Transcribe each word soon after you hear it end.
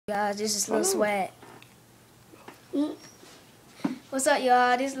Y'all, this is Lil Swag. What's up,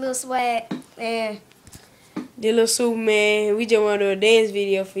 y'all? This is Lil Swag. And this little Superman, we just want to do a dance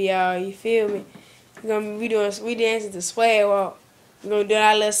video for y'all. You feel me? We dancing to swag walk. We gonna do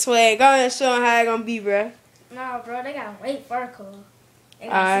our little swag. Go ahead and show them how it gonna be, bro. nah, bro, they gotta wait for it, cause they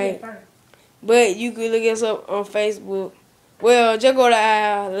gotta see it first. But you can look us up on Facebook. Well, just go to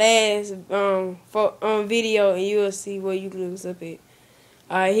our last video and you'll see where you can look us up at.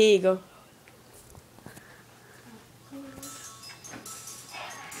 Alright, here you go.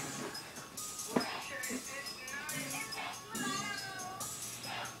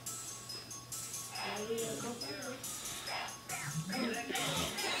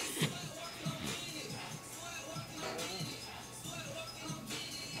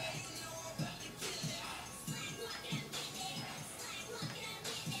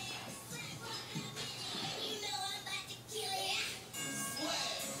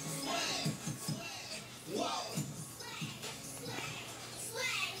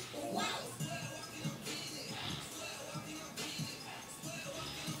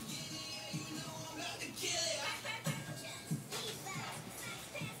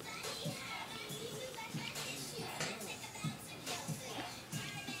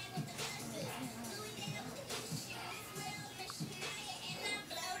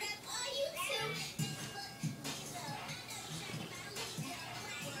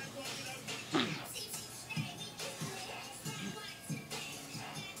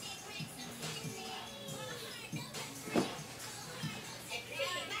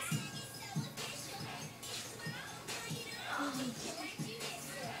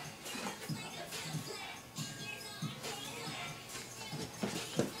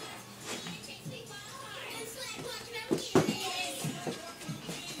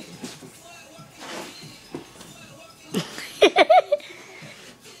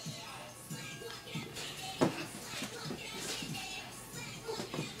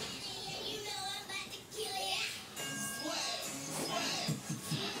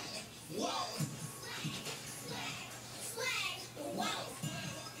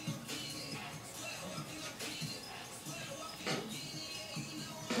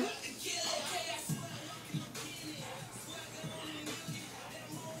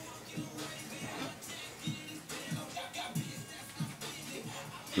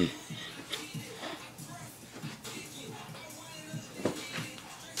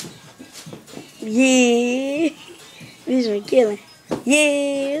 Yeah, this is killing.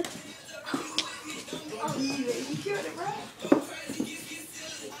 Yeah.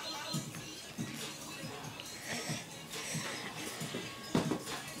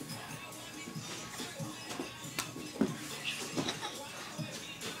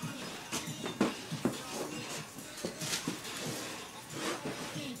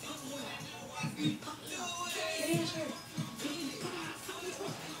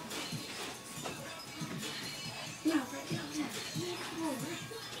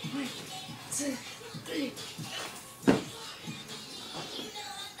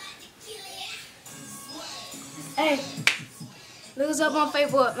 Hey, look us up on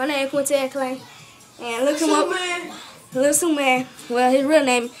Facebook. My name is Quinton Clay. And look him up. Lil Superman. Well, his real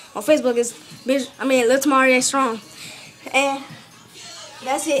name on Facebook is Lil Tamari Strong. And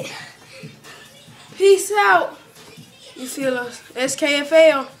that's it. Peace out. You feel us?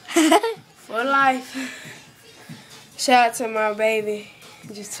 SKFL for life. Shout out to my baby,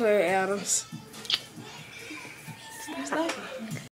 just 12 Adams.